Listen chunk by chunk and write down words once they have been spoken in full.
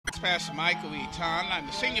Pastor Michael E. Ton. I'm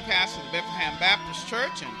the senior pastor of the Bethlehem Baptist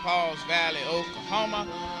Church in Pauls Valley, Oklahoma.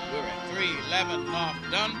 We're at 311 North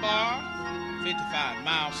Dunbar, 55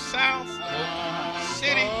 miles south of Oklahoma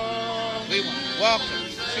City. We want to welcome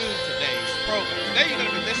you to today's program. Today you're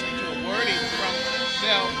going to be listening to a word even from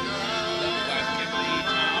myself, Dr. Kimberly E.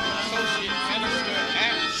 Tom, associate minister at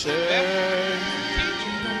Bethlehem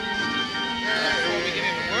teacher. Before we get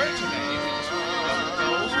into the word today, we just want to welcome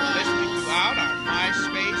those who are listening throughout our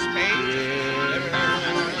MySpace page.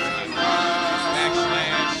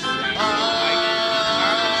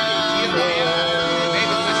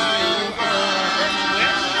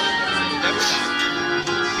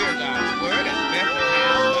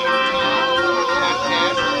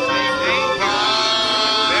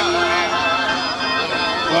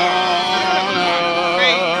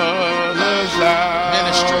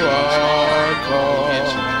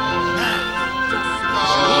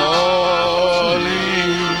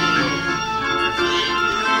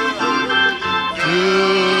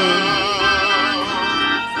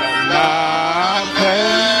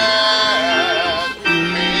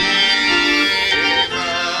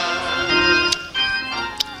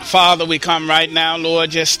 Father, we come right now,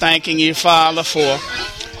 Lord, just thanking you, Father, for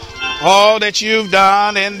all that you've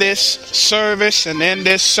done in this service and in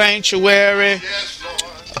this sanctuary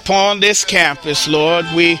upon this campus, Lord.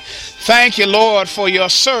 We thank you, Lord, for your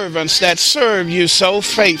servants that serve you so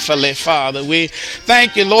faithfully, Father. We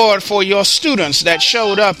thank you, Lord, for your students that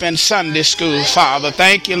showed up in Sunday school, Father.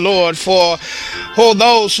 Thank you, Lord, for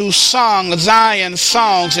those who sung Zion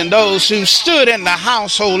songs and those who stood in the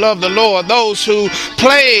household of the Lord, those who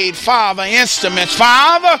played, Father, instruments.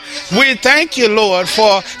 Father, we thank you, Lord,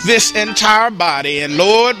 for this entire body. And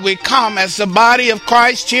Lord, we come as the body of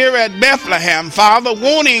Christ here at Bethlehem, Father,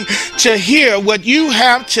 wanting to hear what you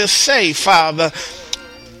have to say, Father.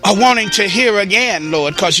 Wanting to hear again,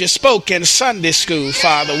 Lord, because you spoke in Sunday school,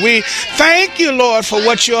 Father. We thank you, Lord, for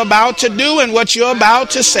what you're about to do and what you're about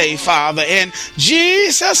to say, Father. In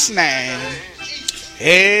Jesus' name,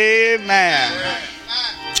 amen.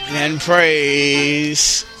 And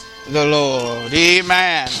praise the Lord.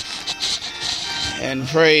 Amen. And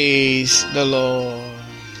praise the Lord.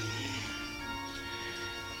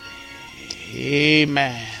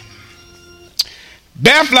 Amen.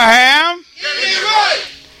 Bethlehem.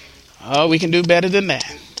 Oh, we can do better than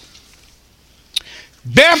that.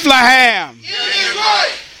 Bethlehem.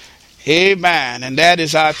 Amen. And that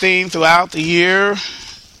is our theme throughout the year,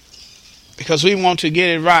 because we want to get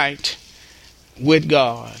it right with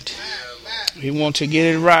God. We want to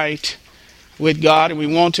get it right with God, and we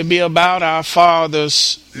want to be about our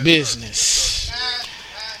Father's business.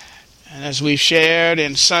 And as we've shared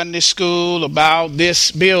in Sunday school about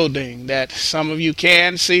this building that some of you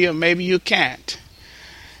can see or maybe you can't.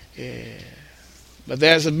 Yeah. But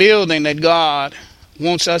there's a building that God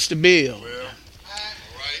wants us to build.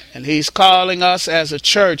 And he's calling us as a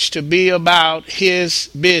church to be about his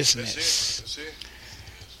business. That's it.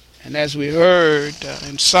 And as we heard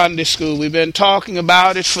in Sunday school, we've been talking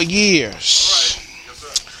about it for years.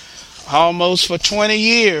 Almost for 20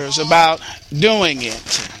 years about doing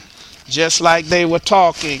it. Just like they were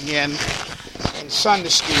talking in Sunday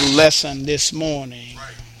school lesson this morning.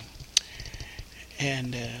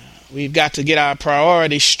 And we've got to get our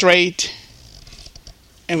priorities straight,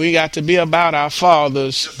 and we got to be about our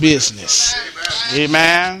Father's business.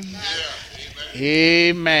 Amen.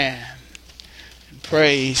 Amen.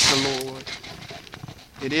 Praise the Lord.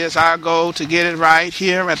 It is our goal to get it right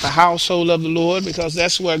here at the household of the Lord, because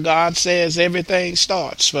that's where God says everything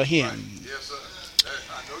starts for him. Yes, sir.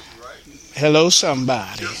 I know you're right. Hello,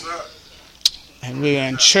 somebody. Yes, sir. And we're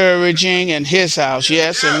encouraging in his house,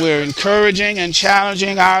 yes, and we're encouraging and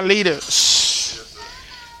challenging our leaders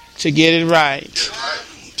to get it right.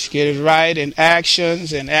 To get it right in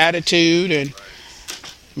actions and attitude. And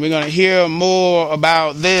we're going to hear more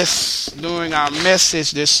about this during our message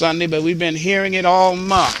this Sunday, but we've been hearing it all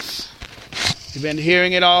month. We've been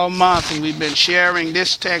hearing it all month, and we've been sharing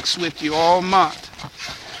this text with you all month.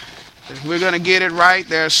 If we're going to get it right,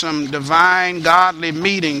 there are some divine, godly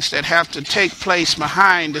meetings that have to take place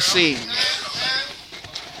behind the scenes.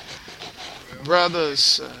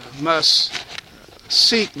 Brothers must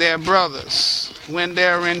seek their brothers when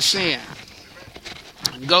they're in sin.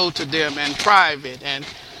 Go to them in private and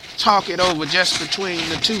talk it over just between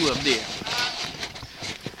the two of them.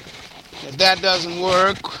 If that doesn't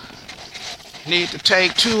work, you need to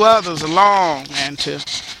take two others along and to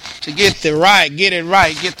get it right,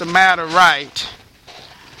 get the matter right.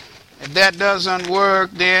 If that doesn't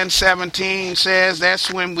work, then 17 says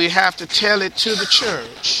that's when we have to tell it to the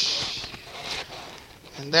church.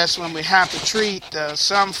 And that's when we have to treat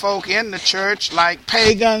some folk in the church like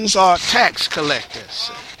pagans or tax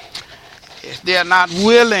collectors if they're not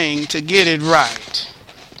willing to get it right.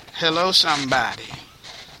 Hello, somebody.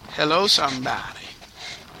 Hello, somebody.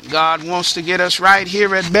 God wants to get us right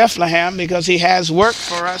here at Bethlehem because he has work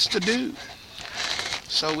for us to do.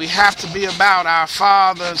 So we have to be about our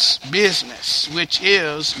Father's business, which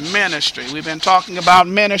is ministry. We've been talking about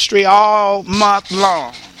ministry all month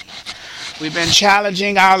long. We've been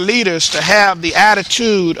challenging our leaders to have the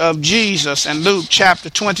attitude of Jesus. In Luke chapter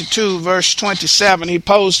 22, verse 27, he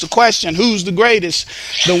posed the question, who's the greatest?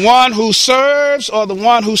 The one who serves or the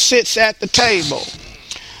one who sits at the table?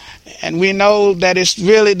 And we know that it's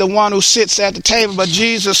really the one who sits at the table. But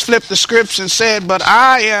Jesus flipped the scripts and said, but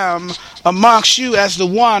I am amongst you as the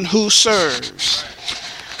one who serves,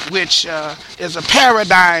 which is a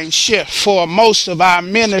paradigm shift for most of our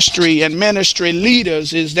ministry and ministry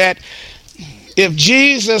leaders, is that if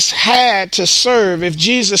Jesus had to serve, if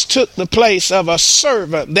Jesus took the place of a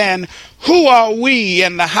servant, then who are we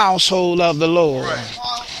in the household of the Lord? Right.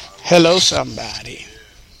 Hello, somebody.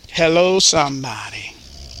 Hello, somebody.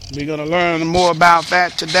 We're going to learn more about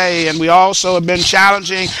that today. And we also have been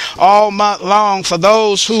challenging all month long for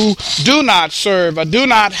those who do not serve or do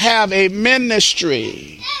not have a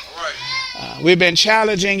ministry. We've been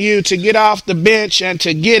challenging you to get off the bench and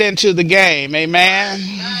to get into the game. Amen.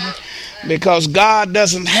 Because God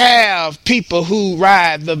doesn't have people who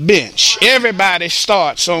ride the bench. Everybody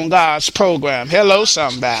starts on God's program. Hello,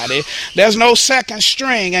 somebody. There's no second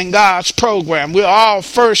string in God's program. We're all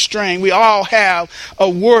first string. We all have a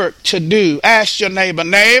work to do. Ask your neighbor,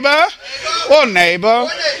 neighbor,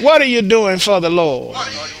 what are you doing for the Lord?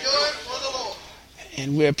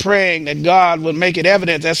 And we're praying that God will make it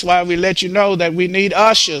evident. That's why we let you know that we need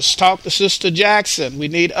ushers. Talk to Sister Jackson. We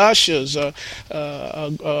need ushers, older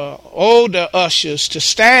ushers, to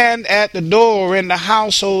stand at the door in the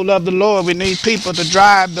household of the Lord. We need people to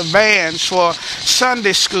drive the vans for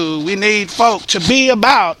Sunday school. We need folk to be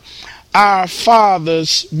about our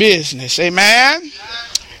Father's business. Amen?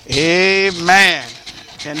 Amen.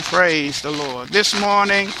 And praise the Lord. This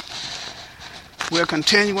morning, we're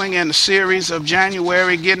continuing in the series of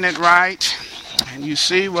January, Getting It Right. And you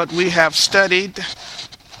see what we have studied.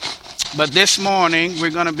 But this morning,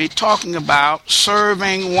 we're going to be talking about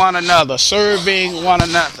serving one another. Serving one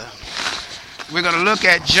another. We're going to look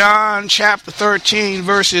at John chapter 13,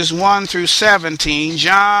 verses 1 through 17.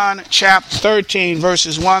 John chapter 13,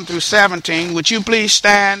 verses 1 through 17. Would you please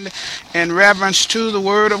stand in reverence to the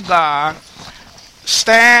Word of God?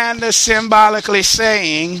 Stand symbolically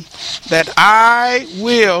saying that I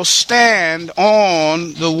will stand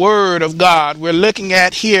on the Word of God. We're looking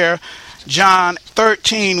at here John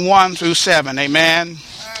 13, 1 through 7. Amen.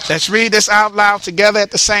 Let's read this out loud together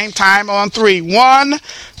at the same time on 3. 1,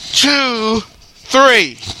 2,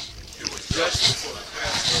 3.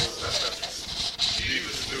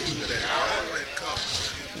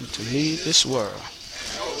 And to lead this world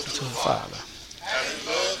to the Father.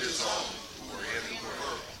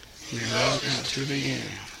 He loved him to the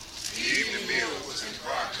end. The evening meal was in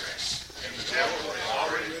progress, and the devil had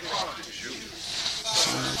already prompted Judas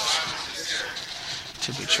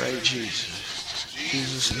to betray Jesus.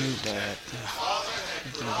 Jesus knew that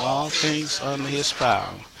all things under his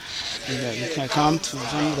power, and that you can come to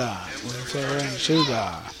God, referring to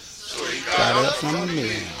God. Got up from the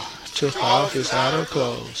meal, took off his outer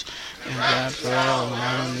clothes, and got fell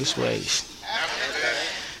around his waist.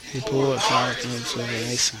 He poured salt into the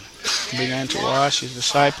basin, began to wash his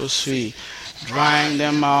disciples' feet, drying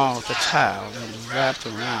them all with a towel that was wrapped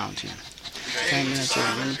around him. Came into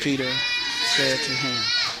him, and Peter said to him,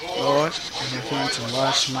 Lord, are you going to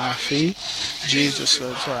wash my feet? Jesus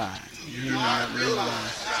replied, you not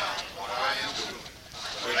realize.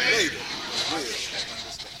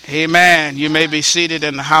 Amen. You may be seated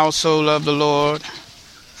in the household of the Lord.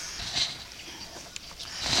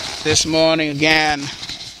 This morning again,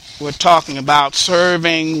 we're talking about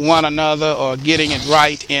serving one another or getting it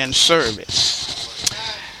right in service.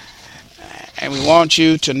 And we want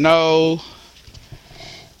you to know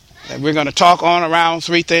that we're going to talk on around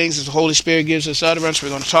three things as the Holy Spirit gives us utterance. We're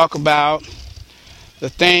going to talk about the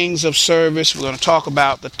things of service. We're going to talk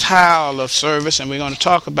about the towel of service. And we're going to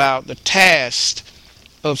talk about the task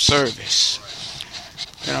of service.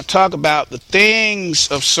 We're going to talk about the things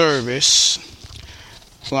of service.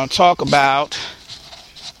 We're going to talk about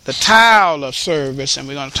the towel of service, and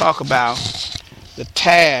we're going to talk about the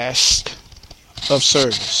task of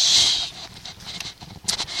service.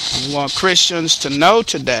 We want Christians to know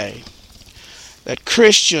today that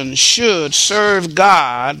Christians should serve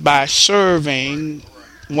God by serving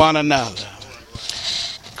one another.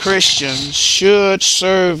 Christians should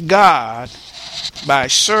serve God by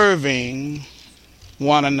serving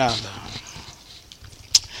one another.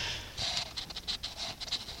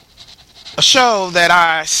 A show that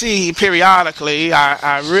I see periodically,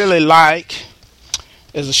 I really like,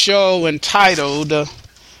 is a show entitled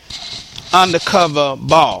Undercover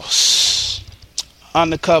Boss.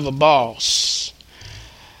 Undercover Boss.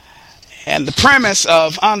 And the premise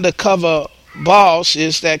of Undercover Boss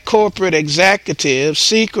is that corporate executives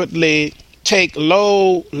secretly take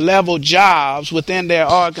low-level jobs within their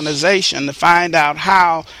organization to find out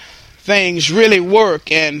how things really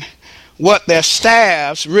work and what their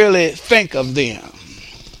staffs really think of them.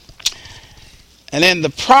 And in the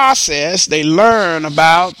process, they learn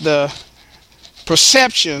about the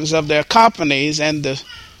perceptions of their companies and the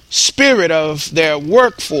spirit of their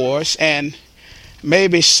workforce and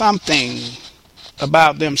maybe something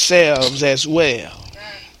about themselves as well.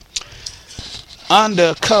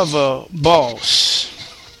 Undercover boss.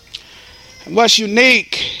 And what's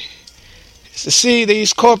unique is to see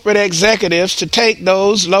these corporate executives to take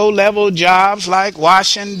those low-level jobs like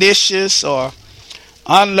washing dishes or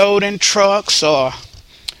unloading trucks or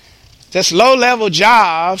just low-level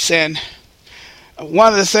jobs. And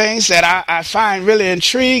one of the things that I find really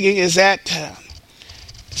intriguing is that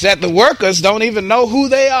the workers don't even know who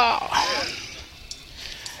they are.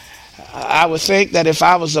 I would think that if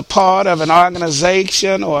I was a part of an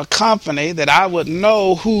organization or a company, that I would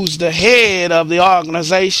know who's the head of the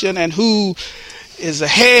organization and who is the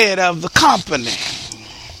head of the company.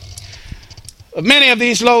 But many of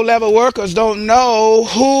these low-level workers don't know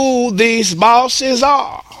who these bosses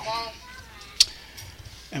are.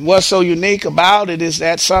 And what's so unique about it is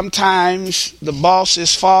that sometimes the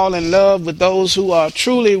bosses fall in love with those who are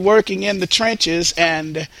truly working in the trenches,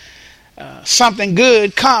 and something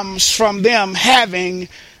good comes from them having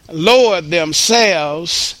lowered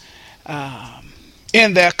themselves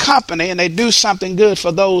in their company, and they do something good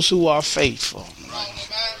for those who are faithful.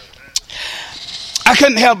 I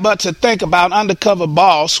couldn't help but to think about Undercover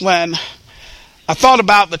Boss when I thought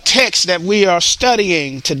about the text that we are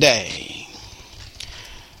studying today.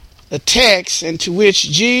 The text into which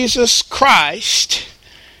Jesus Christ,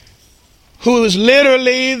 who is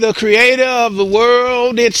literally the creator of the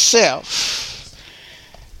world itself,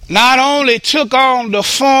 not only took on the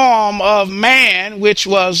form of man, which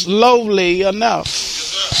was lowly enough,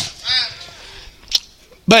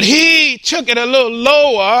 but he took it a little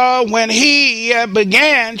lower when he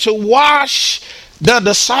began to wash the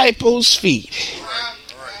disciples' feet.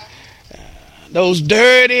 Those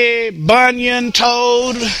dirty,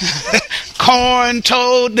 bunion-toed,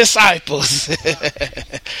 corn-toed disciples.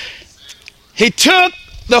 He took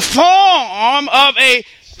the form of a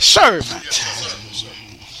servant.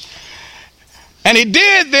 And he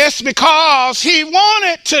did this because he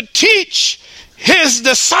wanted to teach his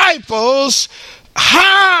disciples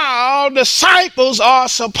how disciples are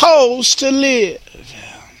supposed to live.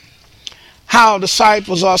 How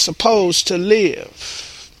disciples are supposed to live.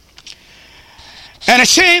 And it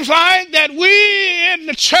seems like that we in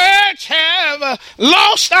the church have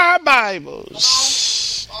lost our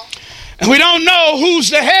Bibles. And we don't know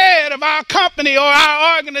who's the head of our company or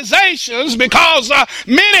our organizations, because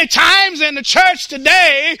many times in the church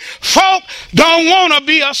today, folk don't want to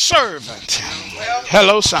be a servant.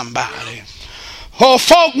 Hello, somebody. Or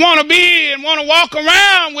folk want to be and want to walk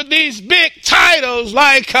around with these big titles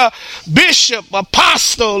like bishop,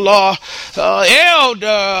 apostle, or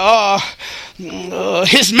elder, or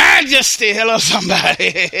His Majesty. Hello,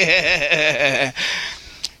 somebody.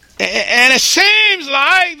 And it seems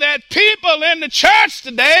like that people in the church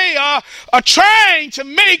today are trying to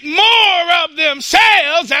make more of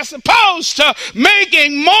themselves as opposed to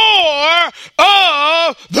making more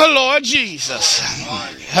of the Lord Jesus.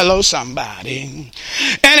 Hello, somebody.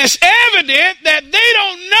 And it's evident that they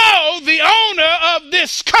don't know the owner of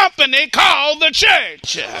this company called the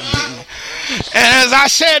church. And as I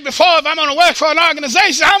said before, if I'm going to work for an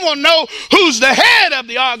organization, I want to know who's the head of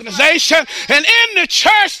the organization. And in the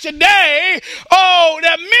church today, there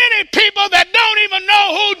are many people that don't even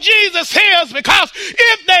know who Jesus is, because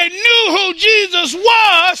if they knew who Jesus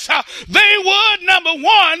was, they would, number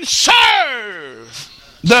one, serve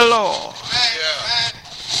the Lord.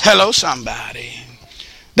 Hello, somebody.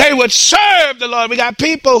 They would serve the Lord. We got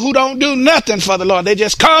people who don't do nothing for the Lord. They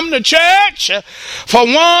just come to church for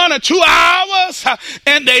 1 or 2 hours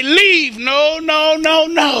and they leave. No.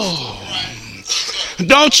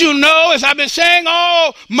 Don't you know, as I've been saying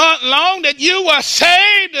all month long, that you were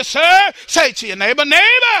saved to serve? Say to your neighbor,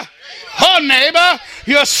 neighbor,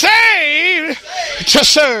 you're saved to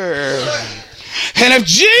serve. And if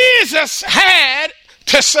Jesus had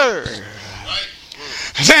to serve.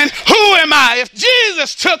 Then who am I? If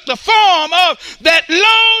Jesus took the form of that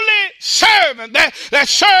lowly servant, that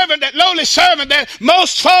lowly servant that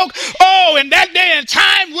most folk, in that day and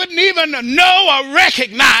time wouldn't even know or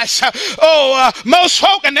recognize. Most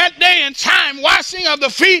folk in that day and time, washing of the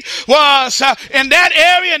feet was in that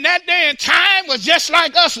area, in that day and time, was just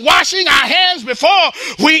like us washing our hands before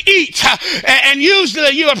we eat. And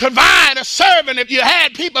usually you would provide a servant. If you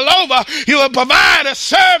had people over, you would provide a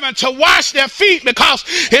servant to wash their feet, because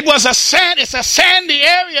it was it's a sandy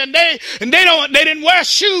area, and they didn't wear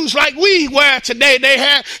shoes like we wear today. They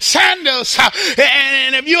had sandals,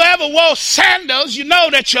 and if you ever wore sandals, you know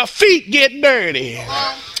that your feet get dirty.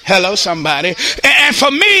 Hello, somebody. And for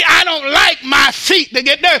me, I don't like my feet to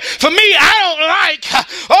get dirty. For me, I don't like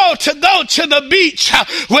to go to the beach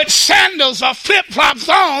with sandals or flip-flops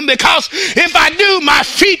on, because if I do, my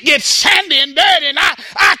feet get sandy and dirty, and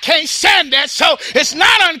I can't stand that. So it's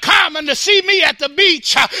not uncommon to see me at the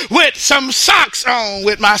beach with some socks on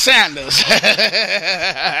with my sandals.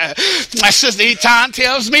 My sister Eton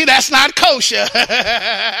tells me that's not kosher.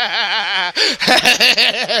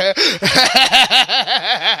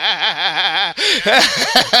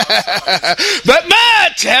 but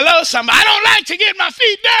hello somebody, I don't like to get my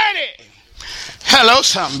feet dirty. Hello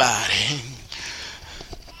somebody.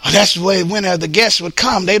 Well, that's the way when the guests would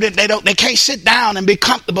come, they can't sit down and be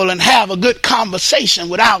comfortable and have a good conversation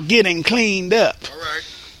without getting cleaned up. All right.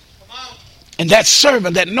 And that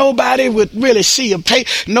servant that nobody would really see or pay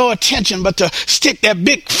no attention but to stick their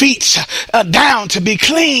big feet down to be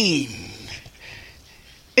clean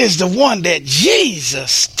is the one that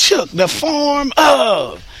Jesus took the form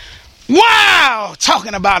of. Wow!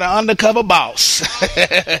 Talking about an undercover boss.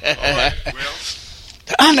 Right, well.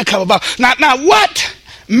 The undercover boss. Now what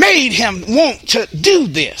made him want to do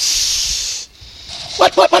this?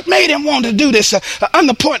 What made him want to do this?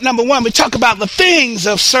 Under point number 1, we talk about the things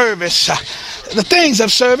of service. The things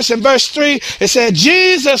of service. In verse 3, it said,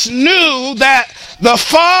 Jesus knew that the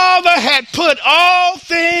Father had put all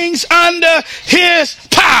things under his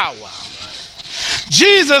power.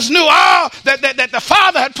 Jesus knew that the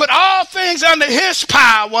Father had put all things under his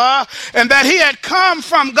power, and that he had come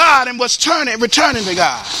from God and was returning to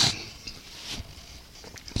God.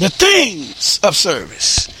 The things of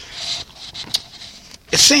service.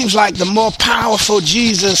 It seems like the more powerful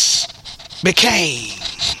Jesus became,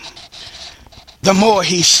 the more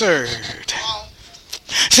he served.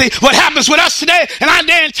 See, what happens with us today in our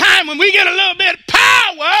day and time, when we get a little bit of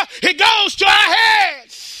power, it goes to our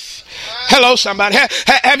heads. Hello, somebody.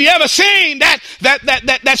 Have you ever seen that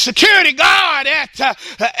security guard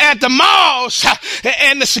at the malls?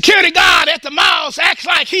 And the security guard at the malls acts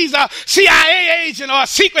like he's a CIA agent or a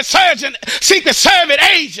Secret Service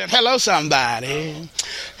agent. Hello, somebody.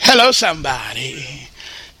 Hello, somebody.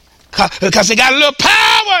 Because they got a little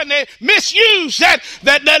power and they misuse that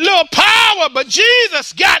little power. But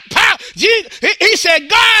Jesus got power. He said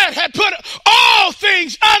God had put all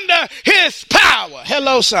things under his power.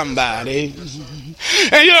 Hello, somebody.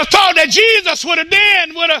 And you'd have thought that Jesus would have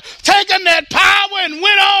taken that power and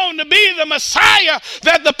went on to be the Messiah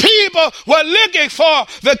that the people were looking for,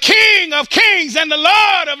 the King of Kings and the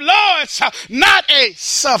Lord of Lords, not a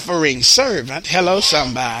suffering servant. Hello,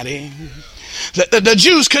 somebody. The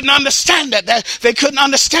Jews couldn't understand that. They couldn't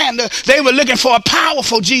understand. They were looking for a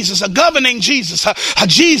powerful Jesus, a governing Jesus, a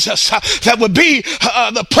Jesus that would be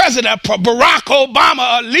the president, Barack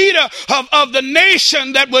Obama, a leader of the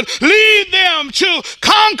nation that would lead them to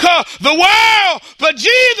conquer the world. But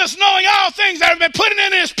Jesus, knowing all things that have been put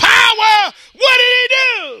in his power, what did he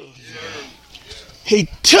do? He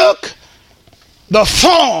took the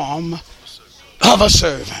form of a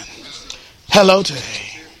servant. Hello today.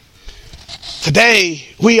 Today,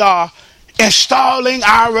 we are installing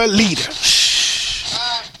our leaders.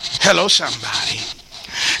 Hello, somebody.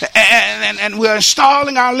 And we're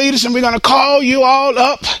installing our leaders, and we're going to call you all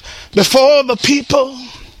up before the people,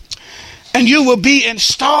 and you will be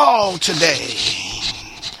installed today.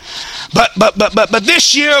 But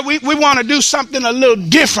this year, we want to do something a little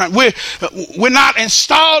different. We're not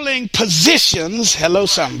installing positions. Hello,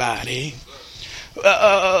 somebody.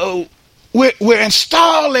 We're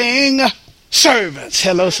installing servants.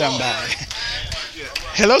 Hello, somebody.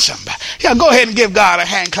 Hello, somebody. Yeah, go ahead and give God a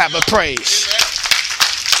hand clap of praise.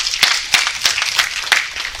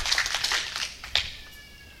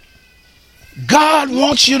 God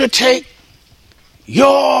wants you to take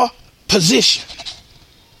your position,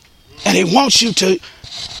 and he wants you to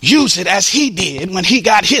use it as he did when he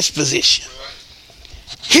got his position.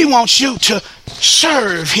 He wants you to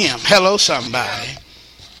serve him. Hello, somebody.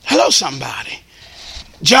 Hello, somebody.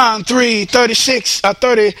 John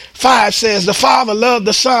 3:35 says, the Father loved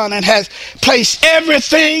the Son and has placed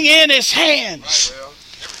everything in his hands.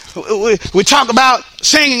 We talk about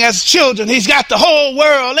singing as children. He's got the whole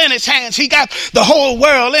world in his hands. He got the whole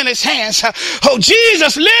world in his hands. Oh,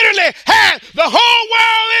 Jesus literally had the whole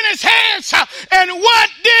world in his hands. And what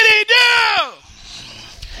did he do?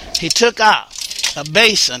 He took out a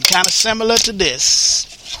basin kind of similar to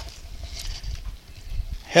this.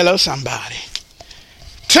 Hello, somebody.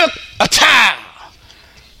 Took a towel.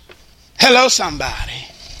 Hello, somebody.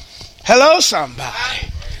 Hello, somebody.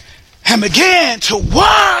 And began to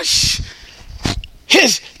wash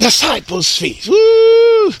his disciples' feet.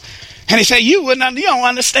 Woo! And he said, you don't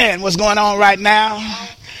understand what's going on right now.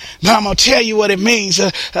 But I'm going to tell you what it means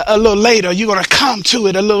a little later. You're going to come to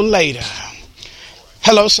it a little later.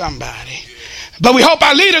 Hello, somebody. But we hope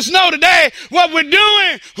our leaders know today what we're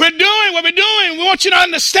doing. We're doing what we're doing. We want you to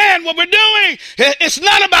understand what we're doing. It's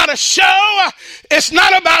not about a show. It's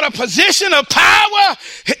not about a position of power.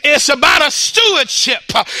 It's about a stewardship.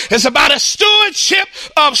 It's about a stewardship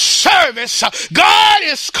of service. God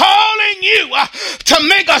is calling you to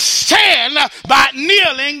make a stand by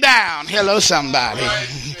kneeling down. Hello, somebody.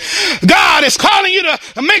 God is calling you to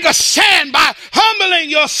make a stand by humbling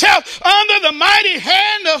yourself under the mighty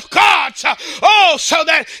hand of God. Oh, so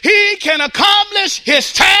that he can accomplish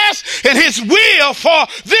his task and his will for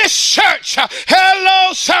this church.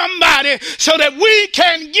 Hello, somebody. So that we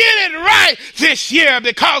can get it right this year,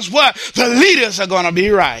 because what? The leaders are going to be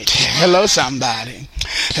right. Hello, somebody.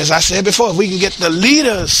 As I said before, if we can get the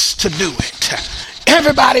leaders to do it,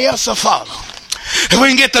 everybody else will follow. If we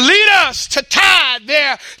can get the leaders to tithe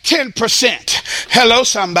their 10%. Hello,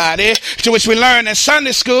 somebody. To which we learn in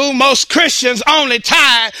Sunday school, most Christians only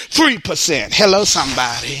tithe 3%. Hello,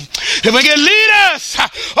 somebody. If we get leaders,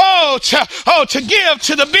 to give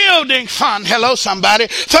to the building fund. Hello, somebody.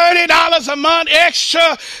 $30 a month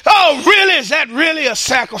extra. Oh, really? Is that really a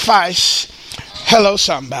sacrifice? Hello,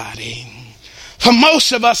 somebody. For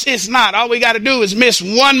most of us, it's not. All we got to do is miss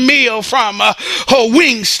one meal from a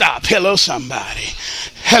Wingstop. Hello, somebody.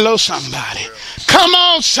 Hello, somebody. Come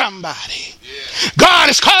on, somebody. God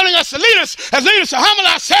is calling us as leaders to humble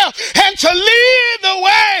ourselves and to lead the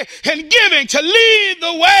way in giving, to lead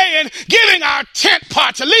the way in giving our tent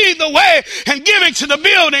part, to lead the way in giving to the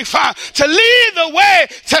building fund, to lead the way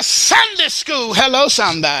to Sunday school. Hello,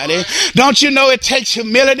 somebody. Don't you know it takes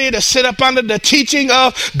humility to sit up under the teaching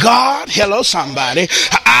of God? Hello, somebody.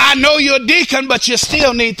 I know you're a deacon, but you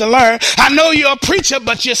still need to learn. I know you're a preacher,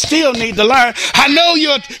 but you still need to learn. I know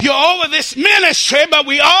you're over this ministry, but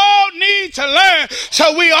we all need to learn.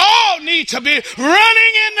 So we all need to be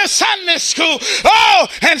running into Sunday school. Oh,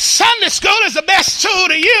 and Sunday school is the best tool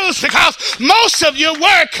to use, because most of you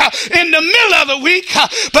work in the middle of the week,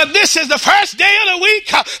 but this is the first day of the week.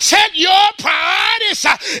 Set your priorities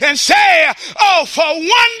and say, oh, for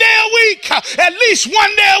one day a week, at least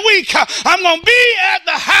one day a week, I'm going to be at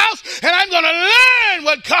the house and I'm going to learn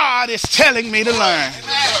what God is telling me to learn.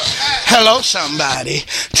 Hello, somebody.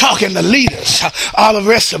 Talking to leaders. All the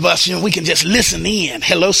rest of us, we can just listen in.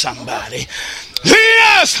 Hello, somebody.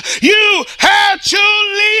 Leaders, you have to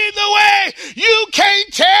lead the way. You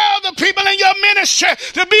can't tell the people in your ministry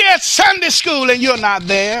to be at Sunday school and you're not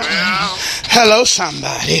there. Hello,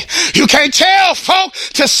 somebody. You can't tell folk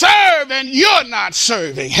to serve and you're not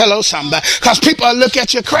serving. Hello, somebody. Because people will look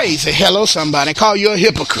at you crazy. Hello, somebody. Call you a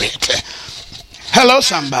hypocrite. Hello,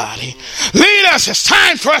 somebody. Leaders, it's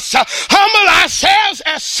time for us to humble ourselves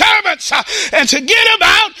as servants and to get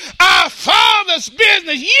about our Father's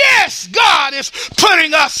business. Yes, God is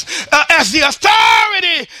putting us as the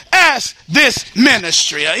authority as this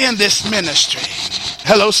ministry, in this ministry.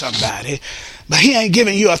 Hello, somebody. But he ain't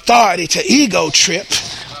giving you authority to ego trip.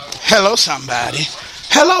 Hello, somebody.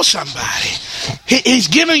 Hello, somebody. He's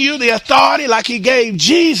giving you the authority like he gave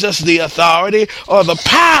Jesus the authority or the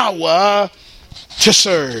power to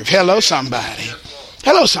serve. Hello, somebody.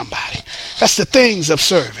 Hello, somebody. That's the things of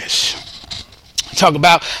service. Talk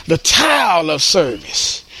about the towel of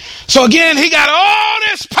service. So again, he got all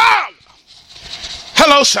this power.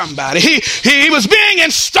 Hello, somebody. He was being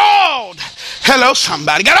installed. Hello,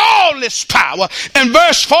 somebody. Got all this power. And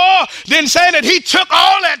verse 4 didn't say that he took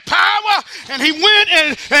all that power and he went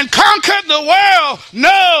and conquered the world.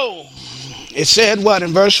 No. It said what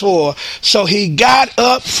in verse 4? So he got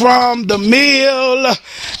up from the meal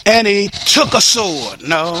and he took a sword.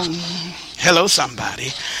 No. Hello,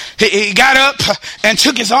 somebody. He got up and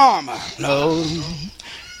took his armor. No.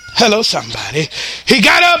 Hello, somebody. He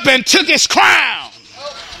got up and took his crown.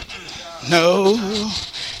 No.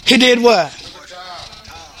 He did what?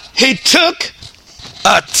 He took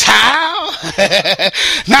A towel?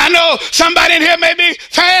 Now I know somebody in here may be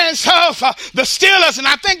fans of the Steelers, and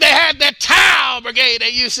I think they had that towel brigade they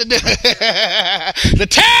used to do. The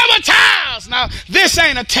terrible towels. Now, this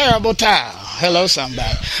ain't a terrible towel. Hello,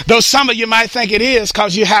 somebody. Though some of you might think it is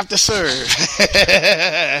because you have to serve.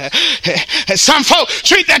 Some folk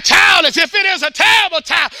treat that towel as if it is a terrible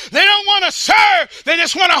towel. They don't want to serve. They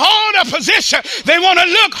just want to hold a position. They want to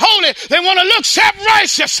look holy. They want to look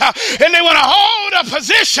self-righteous. And they want to hold a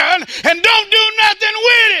position and don't do nothing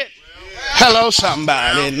with it. Hello,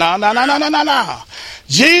 somebody. No.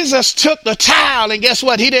 Jesus took the towel, and guess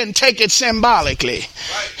what? He didn't take it symbolically.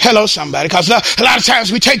 Hello, somebody. Because a lot of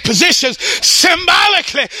times we take positions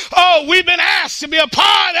symbolically. Oh, we've been asked to be a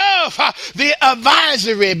part of the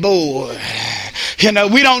advisory board. You know,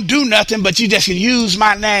 we don't do nothing, but you just can use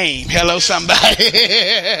my name. Hello, somebody.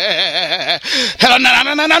 Hello,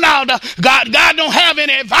 no. God don't have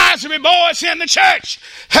any advisory boards in the church.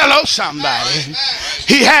 Hello, somebody.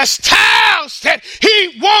 He has towels that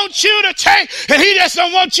he wants you to take, and he just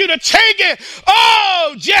don't want you to take it,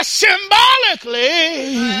 just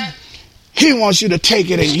symbolically. He wants you to take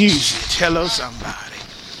it and use it. Hello, somebody.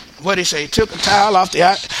 What did he say? He took a towel off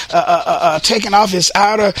taking off his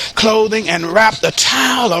outer clothing and wrapped the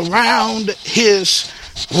towel around his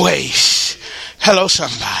waist. Hello,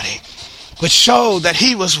 somebody. Which showed that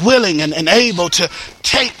he was willing and able to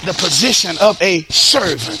take the position of a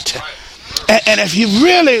servant. And if you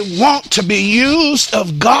really want to be used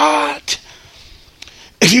of God,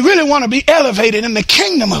 if you really want to be elevated in the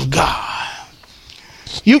kingdom of God,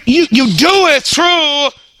 you do it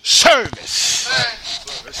through service.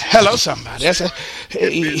 Hello, somebody. You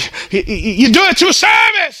do it through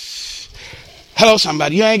service. Hello,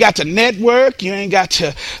 somebody. You ain't got to network. You ain't got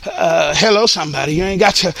to, hello, somebody. You ain't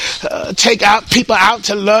got to take out people out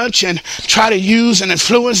to lunch and try to use and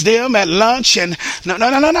influence them at lunch. And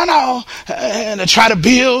no. And to try to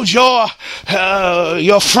build your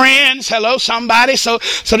friends. Hello, somebody. So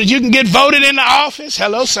that you can get voted in the office.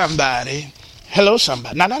 Hello, somebody. Hello,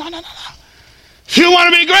 somebody. No. If you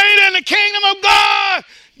want to be great in the kingdom of God,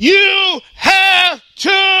 you have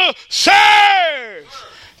to serve.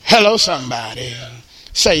 Hello, somebody.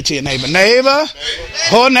 Say to your neighbor, neighbor.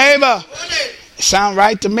 Sound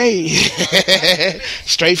right to me.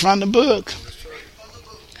 Straight from the book.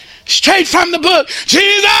 Straight from the book.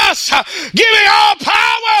 Jesus, giving all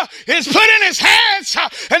power is put in his hands,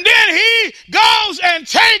 and then he goes and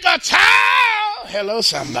take a towel. Hello,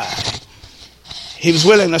 somebody. He was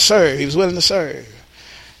willing to serve.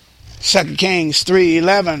 2 Kings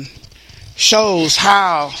 3:11 shows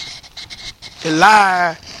how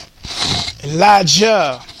Elijah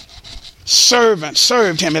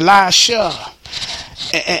served him. Elisha.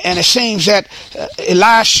 And it seems that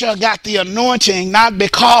Elisha got the anointing not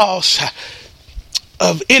because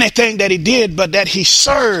of anything that he did, but that he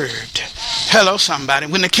served. Hello, somebody.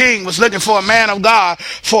 When the king was looking for a man of God,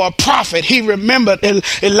 for a prophet, he remembered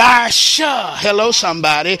Elisha. Hello,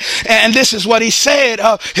 somebody. And this is what he said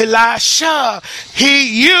of Elisha.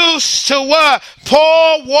 He used to what?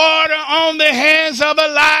 Pour water on the hands of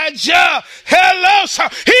Elijah. Hello,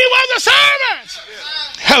 he was a servant.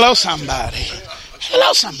 Hello, somebody.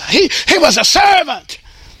 Hello, somebody. He was a servant.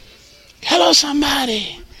 Hello,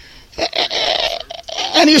 somebody.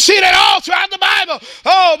 And you see that all throughout the Bible.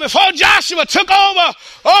 Oh, before Joshua took over,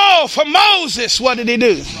 for Moses, what did he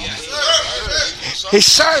do? He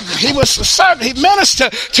served him. He was a servant. He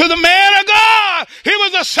ministered to the man of God. He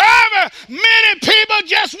was a servant. Many people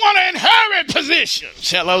just want to inherit positions.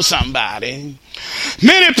 Hello, somebody.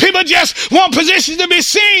 Many people just want positions to be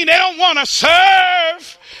seen. They don't want to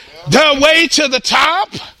serve their way to the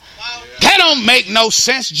top. That don't make no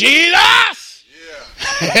sense. Jesus!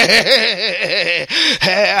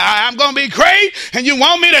 I'm going to be great, and you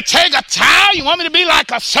want me to take a towel? You want me to be like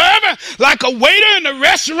a servant, like a waiter in the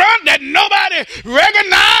restaurant that nobody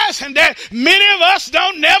recognizes and that many of us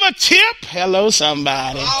don't never tip? Hello,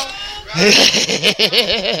 somebody.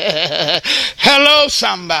 Hello,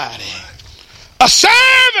 somebody. A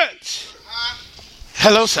servant.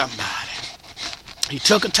 Hello, somebody. He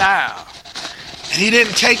took a towel, and he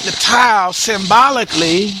didn't take the towel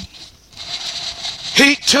symbolically.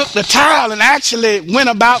 He took the towel and actually went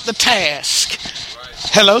about the task.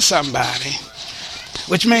 Hello, somebody.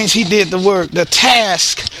 Which means he did the work, the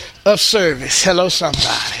task of service. Hello,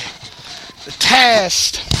 somebody. The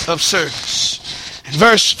task of service. In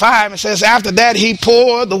verse 5, it says, after that he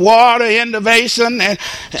poured the water in the basin, and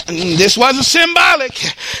this wasn't symbolic.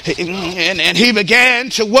 And he began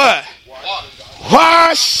to what?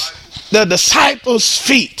 Wash the disciples'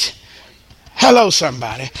 feet. Hello,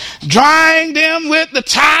 somebody. Drying them with the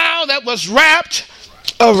towel that was wrapped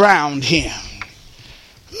around him.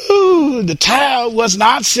 Ooh, the towel was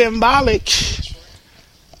not symbolic.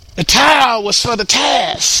 The towel was for the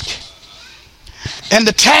task. And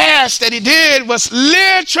the task that he did was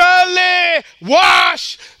literally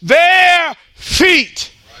wash their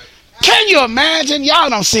feet. Can you imagine? Y'all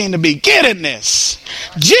don't seem to be getting this.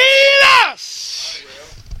 Jesus,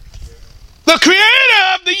 the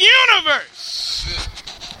creator of the universe.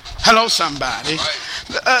 Hello, somebody.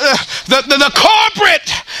 The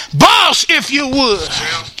corporate boss, if you would,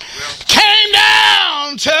 came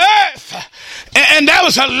down to earth. And that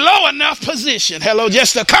was a low enough position, hello,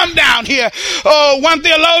 just to come down here. Oh, one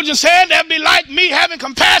theologian said that'd be like me having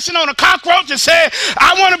compassion on a cockroach and say,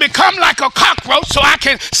 I want to become like a cockroach so I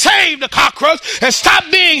can save the cockroach and stop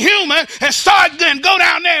being human and start then go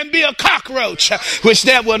down there and be a cockroach, which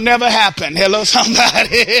that will never happen. Hello,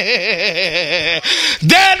 somebody.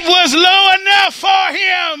 That was low enough for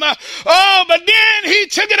him. Oh, but then he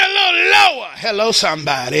took it a little lower. Hello,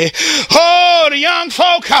 somebody. Oh, the young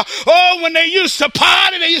folk, when they used to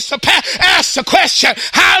party, they used to ask the question,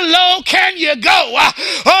 how low can you go?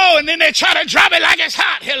 And then they try to drop it like it's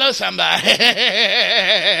hot. Hello, somebody.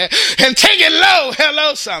 And take it low.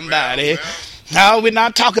 Hello, somebody. No, we're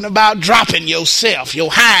not talking about dropping yourself, your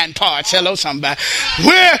hind parts. Hello, somebody.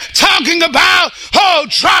 We're talking about,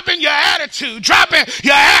 dropping your attitude, dropping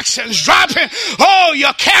your actions, dropping,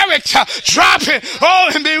 your character, dropping,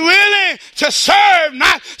 and be willing to serve,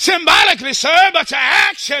 not symbolically serve, but to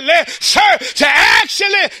actually serve, to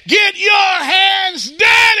actually get your hands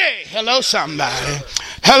dirty. Hello, somebody.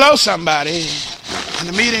 Hello, somebody. In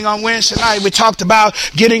the meeting on Wednesday night, we talked about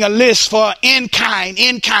getting a list for in-kind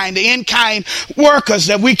workers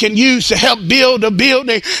that we can use to help build a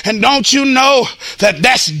building. And don't you know that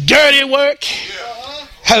that's dirty work?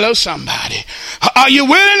 Hello, somebody. Are you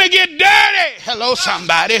willing to get dirty? Hello,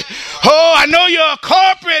 somebody. Oh, I know you're a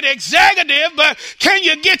corporate executive, but can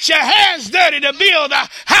you get your hands dirty to build a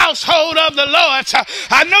household of the Lord?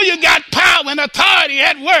 I know you got power and authority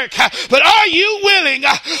at work, but are you willing,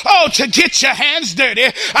 to get your hands dirty?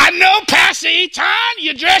 I know, Pastor Eaton,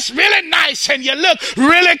 you dress really nice and you look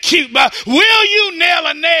really cute, but will you nail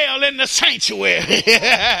a nail in the sanctuary?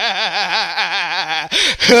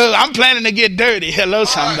 I'm planning to get dirty. Hello,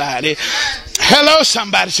 somebody. Hello,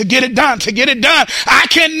 somebody. To get it done. I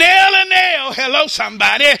can nail a nail. Hello,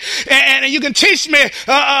 somebody. And you can teach me,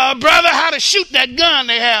 brother, how to shoot that gun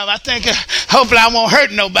they have. I think, hopefully I won't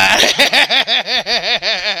hurt nobody.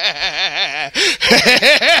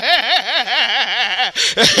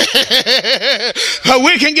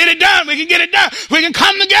 We can get it done. We can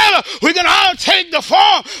come together. We can all take the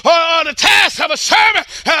form or the task of a servant.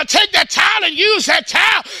 Take that towel and use that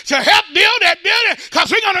towel to help build that building,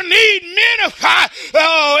 because we're going to need men of God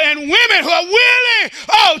and women who are willing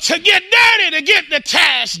to get dirty to get the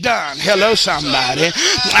task done. Hello, somebody.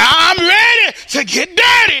 I'm ready to get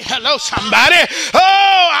dirty. Hello, somebody.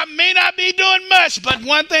 I may not be doing much, but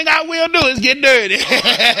one thing I will do is get dirty.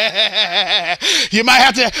 You might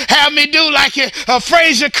have to have me do like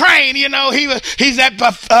Fraser Crane. You know, he's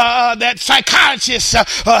that psychiatrist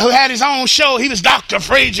who had his own show. He was Dr.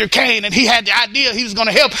 Fraser Crane, and he had the idea he was going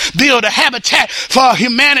to help build a Habitat for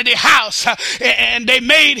Humanity house, and they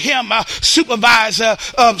made him supervisor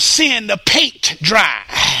of seeing the paint dry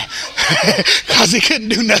because he couldn't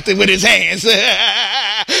do nothing with his hands.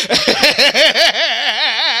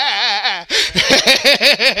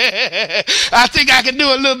 I think I can do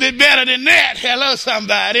a little bit better than that. Hello,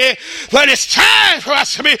 somebody. But it's time for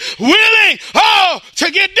us to be willing,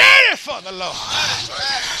 to get dirty for the Lord.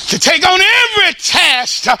 To take on every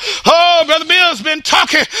task. Brother Bill's been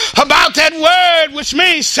talking about that word, which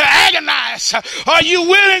means to agonize. Are you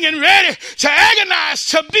willing and ready to agonize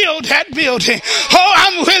to build that building?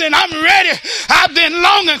 I'm willing. I'm ready. I've been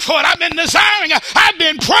longing for it. I've been desiring it. I've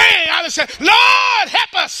been praying. I would say, Lord,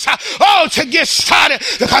 help us, to get started.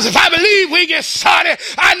 Because if I believe we get started,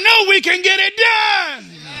 I know we can get it done.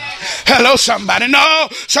 Hello, somebody. No,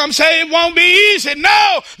 some say it won't be easy.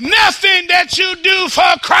 No, nothing that you do for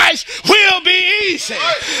Christ will be easy.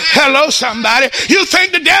 Hello, somebody. You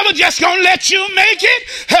think the devil just gonna let you make it?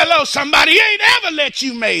 Hello, somebody. He ain't ever let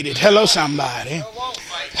you make it. Hello, somebody.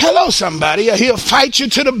 Hello, somebody. He'll fight you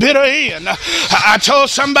to the bitter end. I told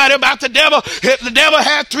somebody about the devil. If the devil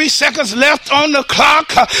had 3 seconds left on the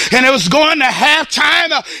clock and it was going to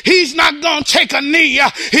halftime, he's not going to take a knee.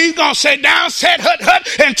 He's going to say down, set, hut,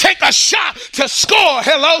 and take a shot to score.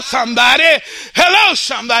 Hello, somebody. Hello,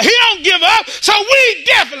 somebody. He don't give up, so we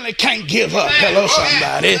definitely can't give up. Hello,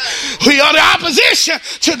 somebody. We are the opposition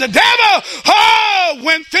to the devil.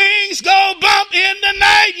 when things go bump in the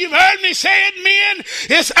night, you've heard me say it, men,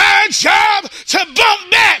 it's our job to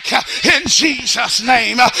bump back in Jesus'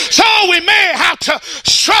 name. So we may have to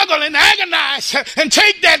struggle and agonize and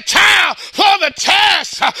take that towel for the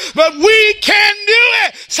task, but we can do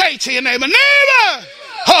it. Say to your neighbor, neighbor,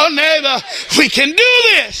 oh neighbor, we can do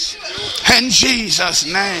this in Jesus'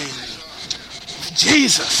 name.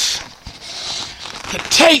 Jesus could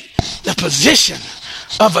take the position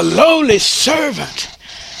of a lowly servant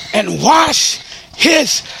and wash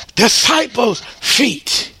his disciples'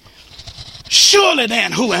 feet. Surely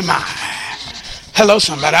then, who am I? Hello,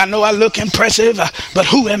 somebody. I know I look impressive, but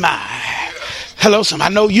who am I? Hello,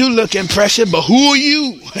 somebody. I know you look impressive, but who are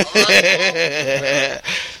you?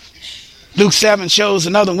 Luke 7 shows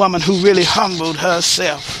another woman who really humbled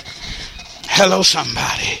herself. Hello,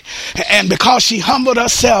 somebody. And because she humbled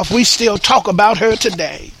herself, we still talk about her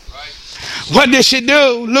today. What did she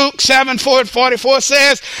do? Luke 7:44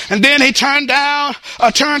 says, and then he turned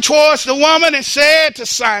towards the woman and said to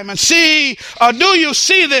Simon, see, or do you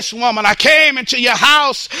see this woman? I came into your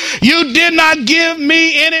house. You did not give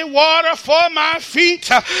me any water for my feet,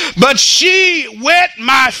 but she wet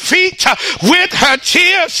my feet with her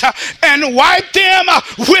tears and wiped them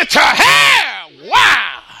with her hair.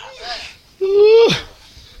 Wow. Ooh.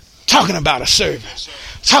 Talking about a servant.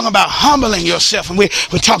 Talking about humbling yourself. And we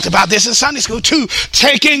talked about this in Sunday school too.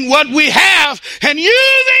 Taking what we have and using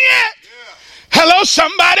it. Hello,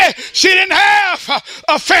 somebody. She didn't have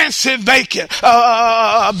a fancy basin.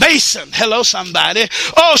 Hello, somebody.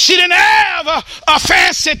 Oh, she didn't have a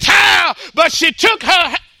fancy towel, but she took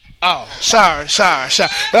her... Oh, sorry.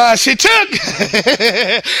 She took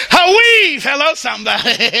her weave. Hello,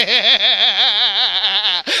 somebody.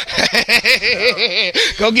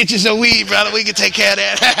 Go get you some weave, brother. We can take care of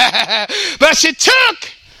that. But she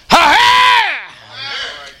took her hair.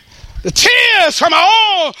 The tears from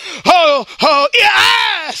her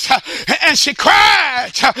eyes, and she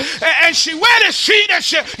cried, and she wet his feet, and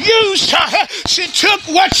she used her hair. She took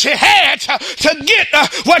what she had to get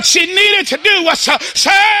what she needed to do was to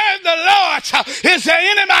serve the Lord. Is there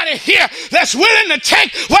anybody here that's willing to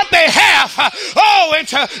take what they have, and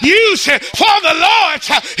to use it for the Lord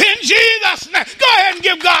in Jesus' name? Go ahead and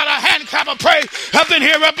give God a hand clap of praise up in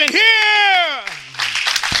here.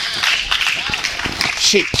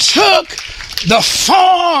 She took the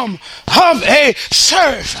form of a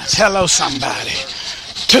servant. Hello, somebody.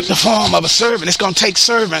 Took the form of a servant. It's going to take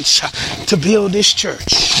servants to build this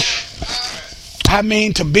church. I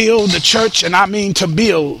mean to build the church, and I mean to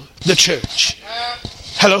build the church.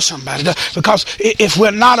 Hello, somebody. Because if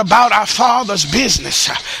we're not about our Father's business,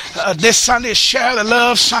 this Sunday is Share the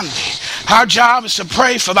Love Sunday. Our job is to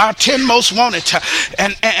pray for our 10 most wanted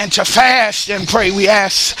and to fast and pray. We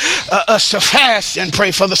ask us to fast and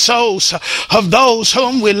pray for the souls of those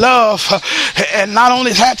whom we love. And not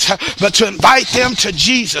only that, but to invite them to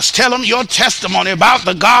Jesus. Tell them your testimony about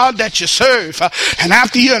the God that you serve. And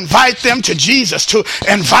after you invite them to Jesus, to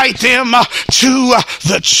invite them to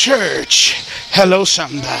the church. Hello,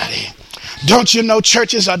 somebody. Don't you know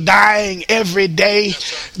churches are dying every day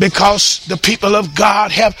because the people of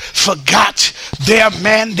God have forgot their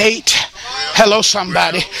mandate? Hello,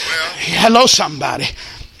 somebody. Hello, somebody.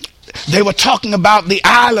 They were talking about the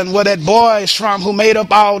island where that boy is from who made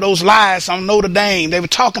up all those lies on Notre Dame. They were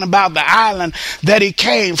talking about the island that he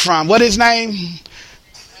came from. What his name?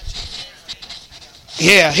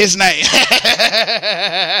 Yeah, his name.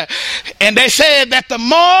 And they said that the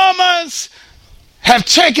Mormons have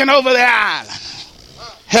taken over their island.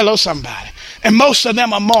 Hello, somebody. And most of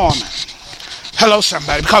them are Mormon. Hello,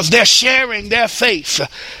 somebody. Because they're sharing their faith.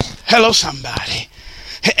 Hello, somebody.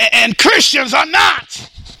 And Christians are not.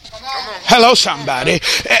 Hello, somebody.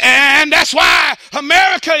 And that's why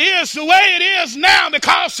America is the way it is now,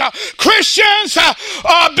 because Christians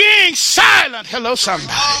are being silent. Hello,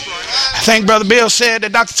 somebody. I think Brother Bill said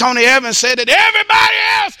that, Dr. Tony Evans said that everybody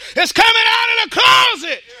else is coming out of the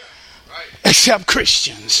closet except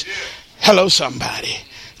Christians. Hello, somebody.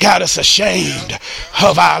 Got us ashamed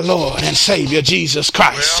of our Lord and Savior Jesus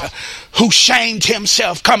Christ, who shamed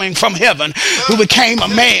himself coming from heaven, who became a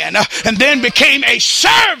man and then became a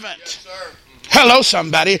servant. Hello,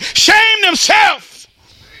 somebody. Shamed himself.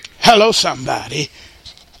 Hello, somebody.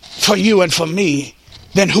 For you and for me.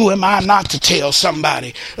 Then who am I not to tell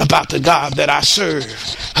somebody about the God that I serve,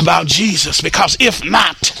 about Jesus? Because if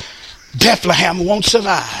not, Bethlehem won't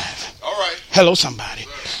survive. All right. Hello, somebody.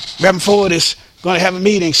 Reverend Ford is going to have a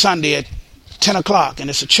meeting Sunday at 10 o'clock, and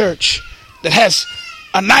it's a church that has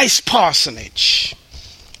a nice parsonage,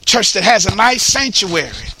 a church that has a nice sanctuary,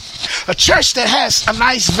 a church that has a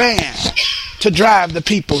nice van to drive the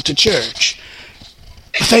people to church.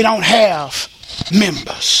 but they don't have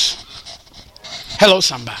members. Hello,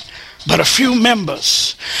 somebody. But a few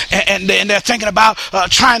members, and they're thinking about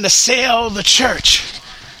trying to sell the church.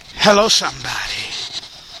 Hello, somebody.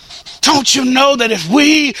 Don't you know that if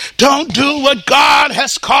we don't do what God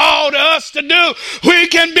has called us to do, we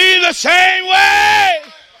can be the same way?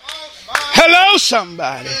 Hello,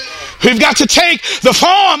 somebody. We've got to take the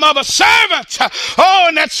form of a servant. Oh,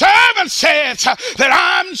 and that servant says that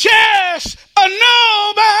I'm just a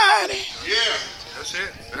nobody. Yeah, that's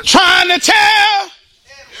it. Trying to tell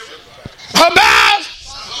about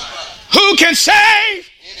who can save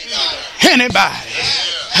anybody.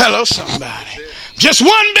 Hello, somebody. Just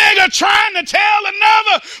one beggar trying to tell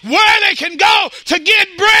another where they can go to get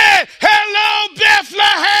bread. Hello,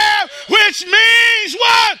 Bethlehem, which means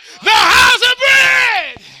what? The house of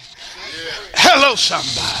bread. Hello,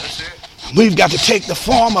 somebody. We've got to take the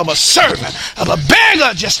form of a servant, of a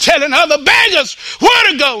beggar, just telling other beggars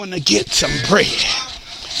where to go and to get some bread.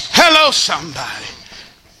 Hello, somebody.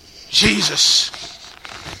 Jesus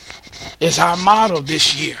is our model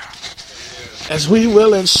this year, as we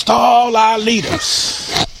will install our leaders.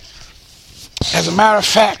 As a matter of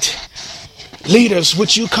fact, leaders,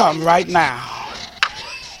 would you come right now?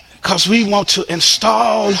 Because we want to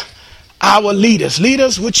install our leaders.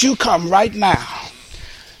 Leaders, would you come right now?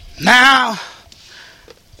 Now,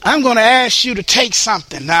 I'm going to ask you to take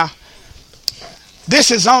something. Now,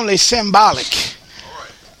 this is only symbolic,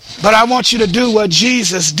 but I want you to do what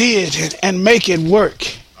Jesus did and make it work.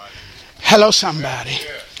 Hello, somebody.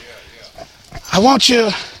 I want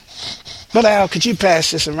you, Brother Al, could you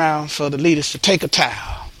pass this around for the leaders to take a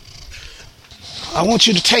towel? I want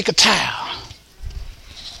you to take a towel.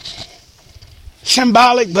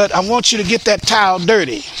 Symbolic, but I want you to get that towel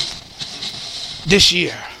dirty this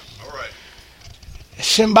year. All right. It's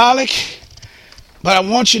symbolic, but I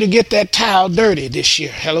want you to get that towel dirty this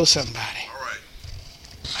year. Hello, somebody. All right.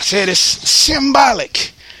 I said it's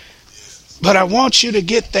symbolic, but I want you to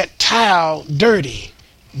get that towel dirty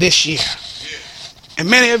this year. And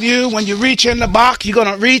many of you, when you reach in the box, you're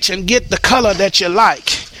going to reach and get the color that you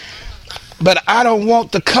like. But I don't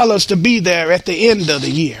want the colors to be there at the end of the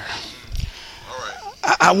year.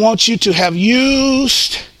 I want you to have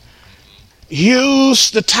used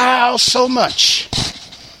the towel so much,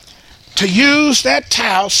 to use that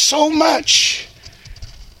towel so much.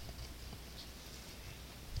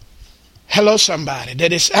 Hello, somebody,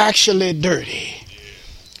 that it's actually dirty.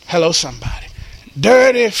 Hello, somebody.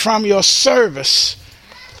 Dirty from your service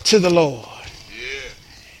to the Lord.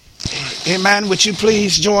 Amen. Would you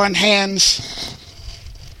please join hands?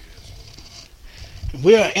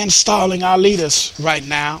 We're installing our leaders right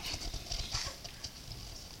now.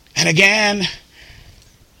 And again,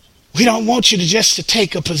 we don't want you to just to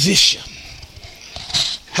take a position.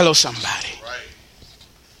 Hello, somebody.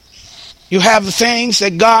 You have the things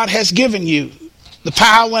that God has given you, the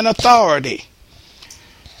power and authority.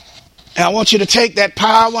 And I want you to take that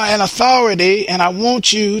power and authority, and I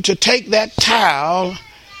want you to take that towel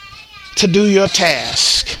to do your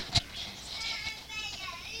task.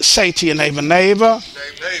 Say to your neighbor, neighbor,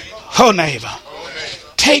 oh neighbor,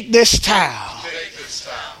 take this towel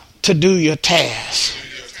to do your task.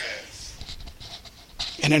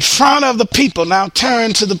 And in front of the people, now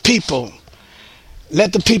turn to the people.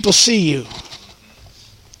 Let the people see you.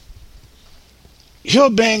 You're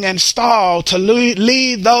being installed to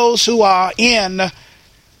lead those who are in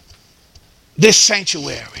this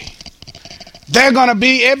sanctuary. They're going to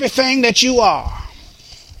be everything that you are.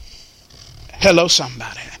 Hello,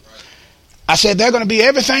 somebody. I said they're going to be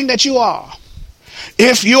everything that you are.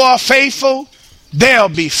 If you are faithful, they'll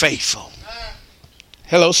be faithful.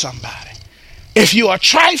 Hello, somebody. If you are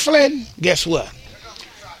trifling, guess what?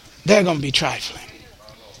 They're going to be trifling.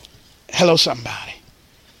 Hello, somebody.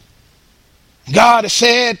 God has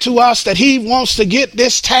said to us that he wants to get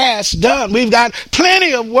this task done. We've got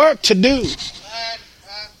plenty of work to do.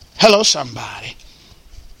 Hello, somebody.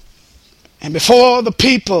 And before the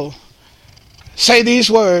people say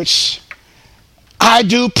these words, I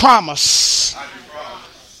do promise,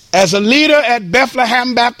 as a leader at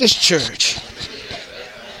Bethlehem Baptist Church,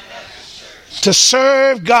 to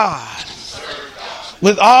serve God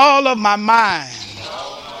with all of my mind,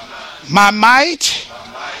 my might,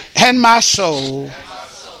 and my soul,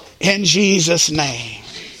 in Jesus' name.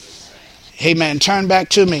 Amen. Turn back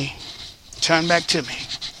to me. Turn back to me.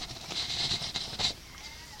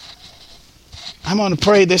 I'm going to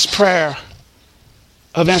pray this prayer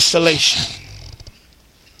of installation.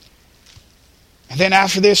 And then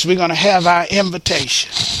after this, we're going to have our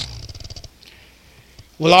invitation.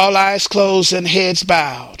 With all eyes closed and heads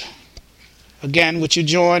bowed. Again, would you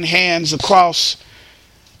join hands across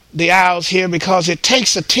the aisles here because it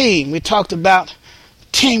takes a team. We talked about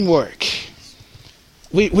teamwork.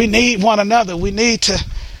 We need one another. We need to,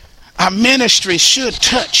 our ministry should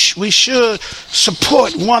touch. We should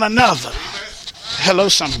support one another. Hello,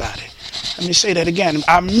 somebody. Let me say that again.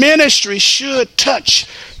 Our ministry should touch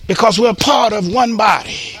because we're part of one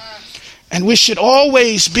body. And we should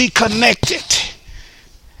always be connected.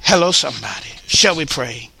 Hello, somebody. Shall we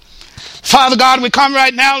pray? Father God, we come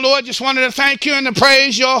right now, Lord, just wanted to thank you and to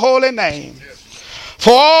praise your holy name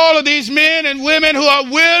for all of these men and women who are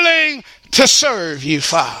willing to serve you,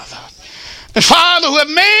 Father. And Father, who have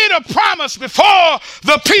made a promise before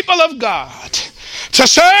the people of God to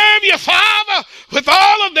serve you, Father, with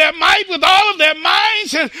all of their might, with all of their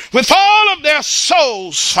minds, and with all of their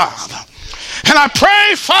souls, Father. And I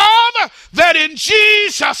pray, Father, that in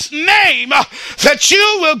Jesus' name, that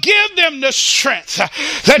you will give them the strength,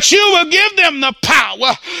 that you will give them the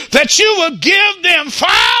power, that you will give them,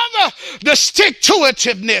 Father, the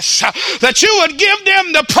stick-to-itiveness, that you would give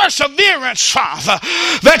them the perseverance, Father,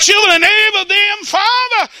 that you will enable them,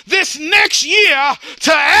 Father, this next year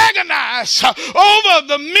to agonize over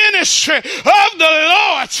the ministry of the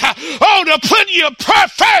Lord. Oh, to put you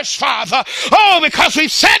first, Father. Oh, because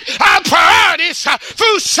we've set our priorities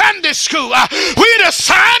through Sunday school. We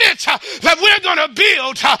decided that we're going to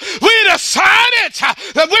build. We decided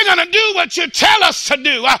that we're going to do what you tell us to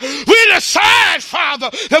do. We decide,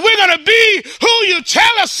 Father, that we're going to be who you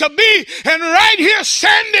tell us to be. And right here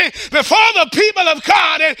standing before the people of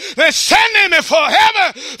God and standing before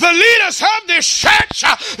heaven, the leaders of this church,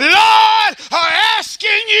 Lord, are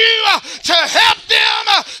asking you to help them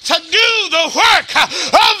to do the work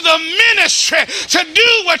of the ministry, to do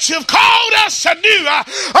what you've called us to do.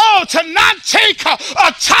 Oh, to not take a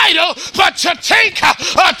title, but to take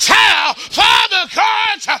a towel, Father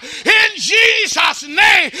God, in Jesus'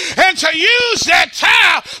 name, and to use that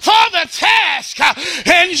towel for the task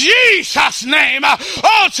in Jesus' name.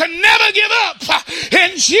 Oh, to never give up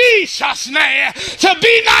in Jesus' name, to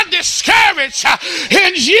be not discouraged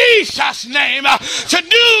in Jesus' name, to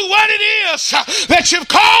do what it is that you've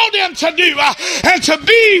called them to do, and to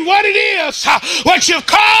be what it is what you've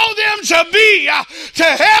called them to be, to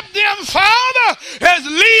help them, Father, as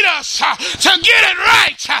leaders to get it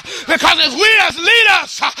right. Because if we as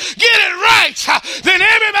leaders get it right, then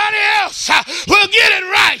everybody else will get it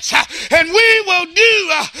right. And we will do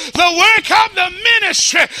the work of the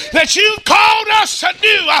ministry that you've called us to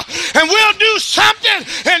do. And we'll do something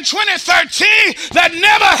in 2013 that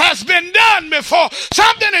never has been done before.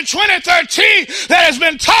 Something in 2013 that has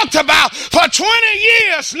been talked about for 20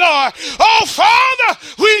 years, Lord. Oh, Father,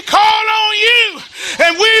 we call on you,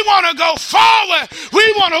 and we want to go forward. We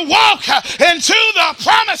want to walk into the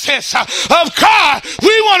promises of God.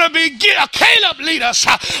 We want to be Caleb leaders.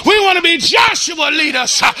 We want to be Joshua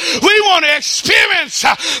leaders. We want to experience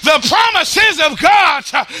the promises of God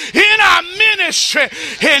in our ministry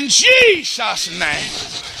in Jesus' name.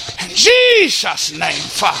 In Jesus' name,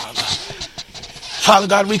 Father. Father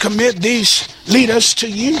God, we commit these leaders to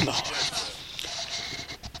you, Lord,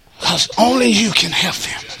 because only you can help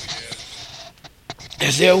them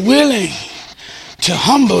as they're willing to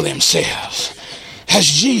humble themselves as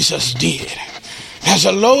Jesus did, as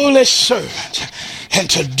a lowly servant, and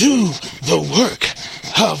to do the work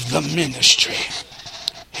of the ministry.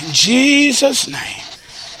 In Jesus' name,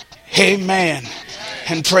 amen,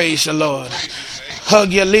 and praise the Lord.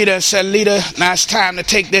 Hug your leader and say, leader, now it's time to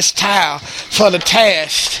take this towel for the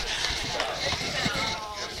task.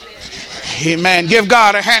 Amen. Give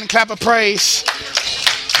God a hand clap of praise.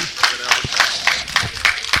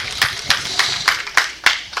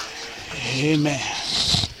 Amen.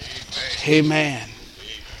 Amen.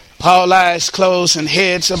 All eyes closed and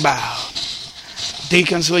heads are bowed.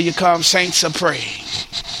 Deacons, will you come? Saints are praying.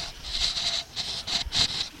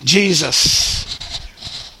 Jesus,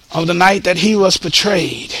 on the night that he was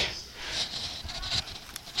betrayed,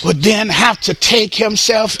 would then have to take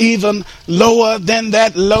himself even lower than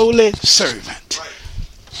that lowly servant.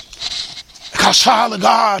 Because, Father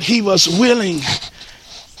God, he was willing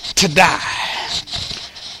to die.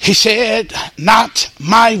 He said, not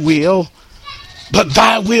my will, but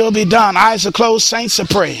thy will be done. Eyes are closed, saints are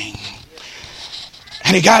praying.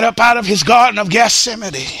 And he got up out of his Garden of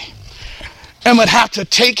Gethsemane and would have to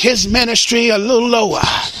take his ministry a little lower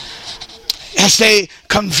as they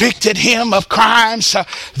convicted him of crimes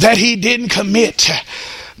that he didn't commit.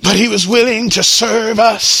 But he was willing to serve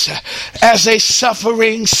us as a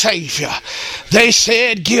suffering Savior. They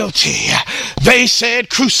said guilty. They said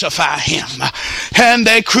crucify him. And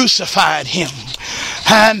they crucified him.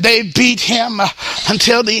 and they beat him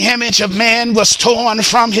until the image of man was torn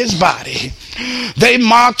from his body. They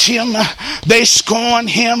mocked him. They scorned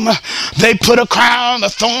him. They put a crown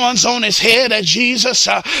of thorns on his head, and Jesus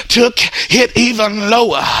took it even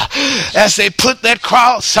lower as they put that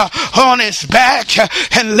cross on his back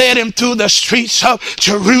and led him through the streets of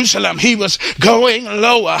Jerusalem. He was going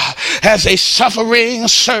lower as a suffering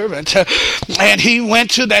servant, and he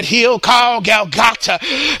went to that hill called Golgotha,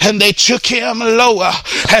 and they took him lower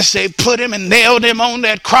as they put him and nailed him on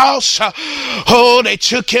that cross. Oh, they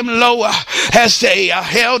took him lower as they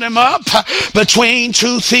held him up between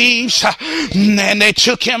two thieves, and they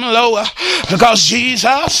took him lower because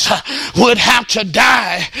Jesus would have to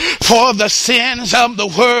die for the sins of the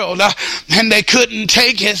world, and they couldn't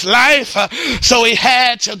take his life, so he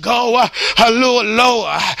had to go a little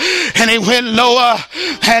lower, and he went lower,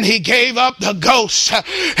 and he gave up the ghost,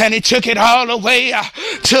 and he took it all the way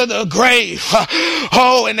to the grave.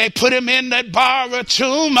 Oh, and they put him in that borrowed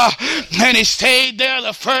tomb, and he stayed there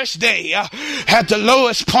the first day at the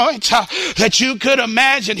lowest point that you could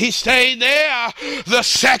imagine. He stayed there the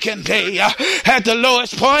second day at the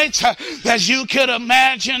lowest point as you could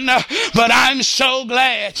imagine. But I'm so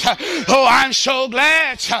glad, I'm so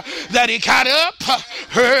glad that he got up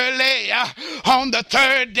early on the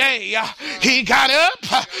third day. He got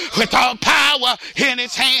up with all power in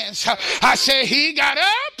his hands. I say he got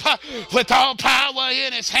up with all power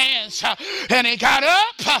in his hands, and he got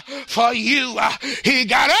up for you. He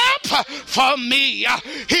got up for me.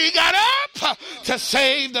 He got up to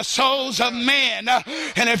save the souls of men.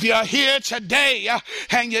 And if you're here today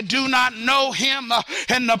and you do not know him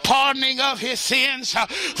and the pardoning of his sins,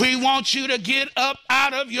 we want you to get up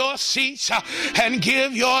out of your seats and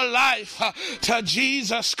give your life to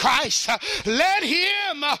Jesus Christ. Let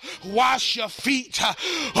him wash your feet,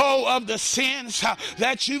 of the sins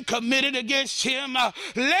that you've committed against him.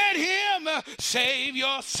 Let him save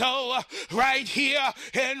your soul right here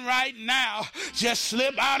and right now. Just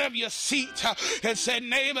slip out of your seat and say,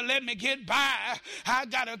 neighbor, let me get by. I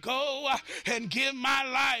gotta go and give my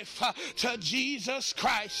life to Jesus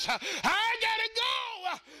Christ. I gotta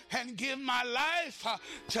go and give my life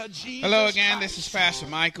to Jesus. Hello again, Christ. This is Pastor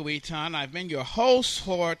Michael Eaton. I've been your host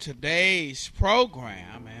for today's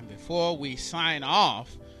program, and before we sign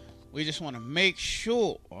off, we just want to make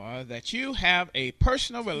sure that you have a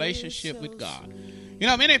personal relationship with God. You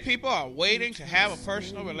know, many people are waiting to have a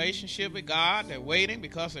personal relationship with God. They're waiting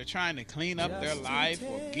because they're trying to clean up their life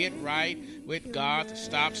or get right with God, to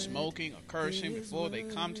stop smoking or cursing before they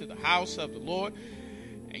come to the house of the Lord.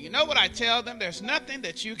 And you know what I tell them? There's nothing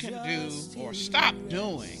that you can do or stop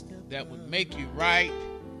doing that would make you right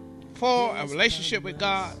for a relationship with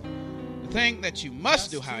God. The thing that you must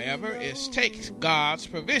do, however, is take God's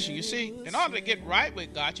provision. You see, in order to get right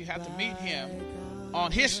with God, you have to meet him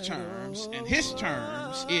on his terms, and his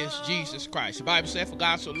terms is Jesus Christ. The Bible said, for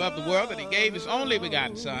God so loved the world that he gave his only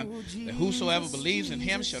begotten Son, that whosoever believes in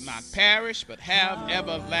him shall not perish, but have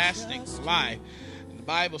everlasting life. And the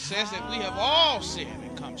Bible says that we have all sinned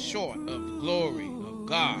and come short of the glory of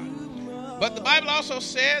God. But the Bible also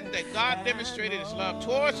said that God demonstrated his love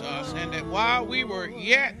towards us, and that while we were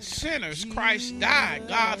yet sinners, Christ died.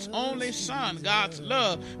 God's only Son, God's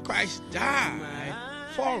love, Christ died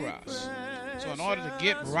for us. So in order to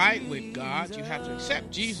get right with God, you have to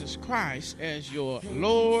accept Jesus Christ as your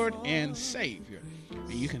Lord and Savior.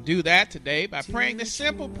 And you can do that today by praying this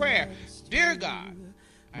simple prayer. Dear God,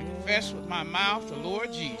 I confess with my mouth the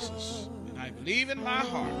Lord Jesus, and I believe in my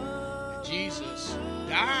heart that Jesus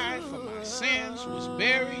died for my sins, was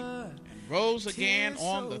buried, and rose again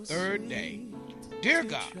on the third day. Dear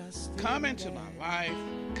God, come into my life,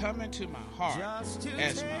 come into my heart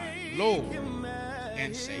as my Lord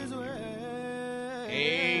and Savior.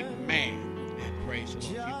 Amen. And praise the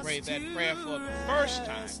Lord. If you prayed that prayer for the first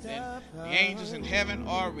time, then the angels in heaven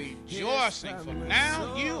are rejoicing, for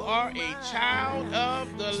now you are a child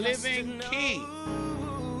of the living King.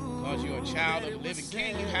 Because you're a child of the living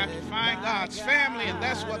King, you have to find God's family, and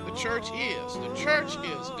that's what the church is. The church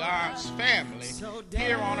is God's family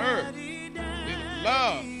here on earth. We would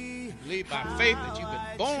love to believe by faith that you've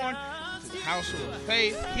been born to the household of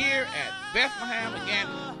faith here at Bethlehem. Again,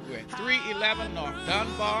 we're at 311 North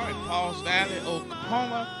Dunbar in Pauls Valley,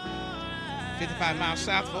 Oklahoma, 55 miles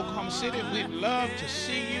south of Oklahoma City. And we'd love to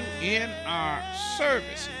see you in our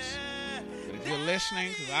services. But if you're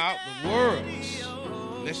listening throughout the world,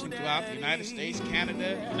 listening throughout the United States,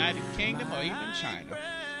 Canada, United Kingdom, or even China,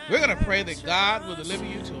 we're going to pray that God will deliver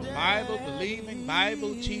you to a Bible-believing,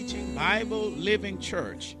 Bible-teaching, Bible-living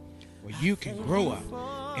church where you can grow up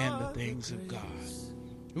in the things of God.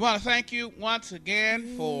 We want to thank you once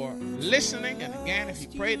again for listening. And again, if you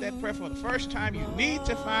prayed that prayer for the first time, you need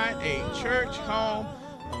to find a church home.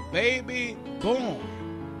 A baby born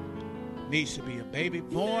needs to be a baby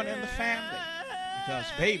born in the family, because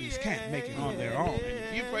babies can't make it on their own. And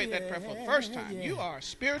if you prayed that prayer for the first time, you are a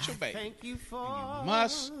spiritual baby, and you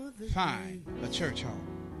must find a church home.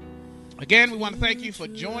 Again, we want to thank you for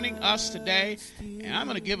joining us today, and I'm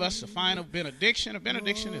going to give us the final benediction. A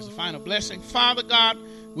benediction is the final blessing. Father God,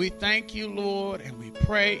 we thank you, Lord, and we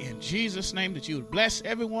pray in Jesus' name that you would bless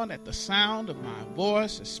everyone at the sound of my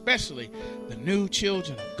voice, especially the new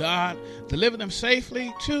children of God. Deliver them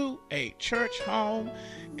safely to a church home,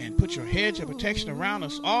 and put your hedge of protection around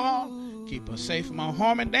us all. Keep us safe from all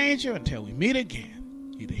harm and danger until we meet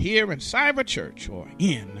again, either here in Cyber Church or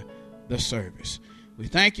in the service. We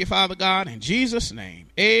thank you, Father God, in Jesus' name.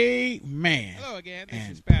 Amen. Hello again. This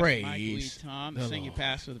is Pastor Praise Tom, the senior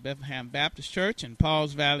pastor of the Bethlehem Baptist Church in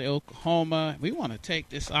Pauls Valley, Oklahoma. We want to take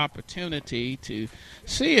this opportunity to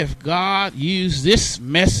see if God used this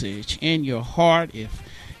message in your heart, if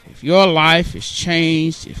your life is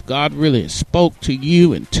changed, if God really spoke to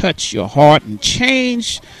you and touched your heart and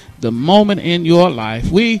changed the moment in your life.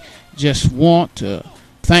 We just want to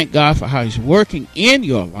thank God for how he's working in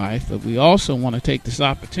your life, but we also want to take this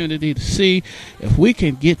opportunity to see if we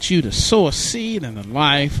can get you to sow a seed in the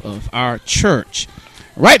life of our church.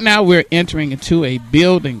 Right now we're entering into a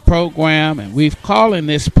building program, and we've calling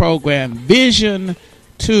this program Vision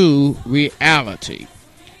to Reality.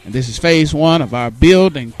 And this is phase 1 of our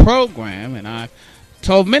building program, and I've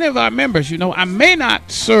told many of our members, I may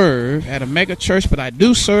not serve at a mega church, but I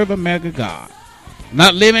do serve a mega God.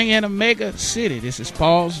 Not living in a mega city. This is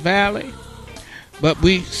Pauls Valley. But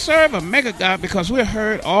we serve a mega God because we're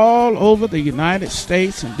heard all over the United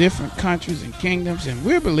States and different countries and kingdoms. And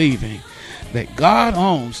we're believing that God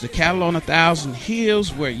owns the cattle on 1,000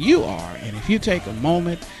 hills where you are. And if you take a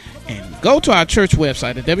moment and go to our church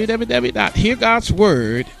website at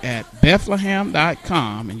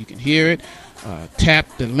www.heargodsword@bethlehem.com, and you can hear it. Tap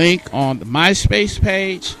the link on the MySpace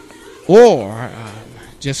page, or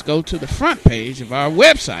just go to the front page of our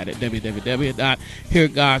website at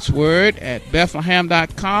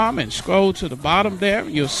www.heargodsword@bethlehem.com and scroll to the bottom there.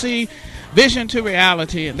 You'll see Vision to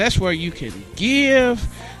Reality, and that's where you can give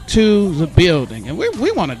to the building. And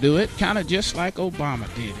we want to do it kind of just like Obama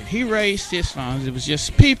did it. He raised his funds. It was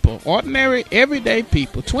just people, ordinary, everyday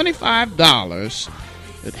people, $25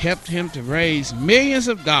 that helped him to raise millions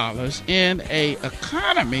of dollars in a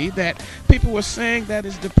economy that people were saying that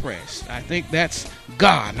is depressed. I think that's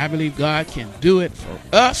God, and I believe God can do it for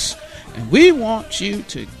us, and we want you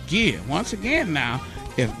to give. Once again now,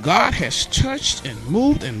 if God has touched and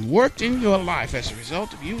moved and worked in your life as a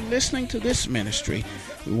result of you listening to this ministry,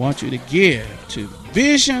 we want you to give to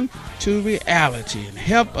Vision to Reality and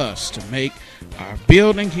help us to make our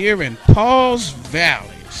building here in Pauls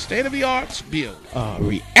Valley, state-of-the-art build,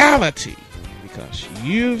 reality, because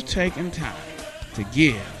you've taken time to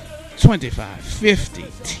give 25, 50,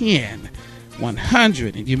 10,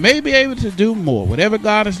 100, and you may be able to do more, whatever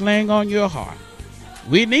God is laying on your heart.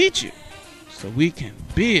 We need you so we can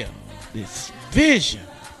build this vision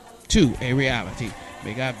to a reality.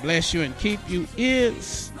 May God bless you and keep you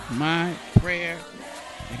is my prayer.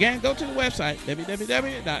 Again, go to the website,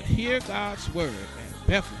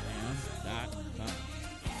 www.heargodsword@bethlehem.com.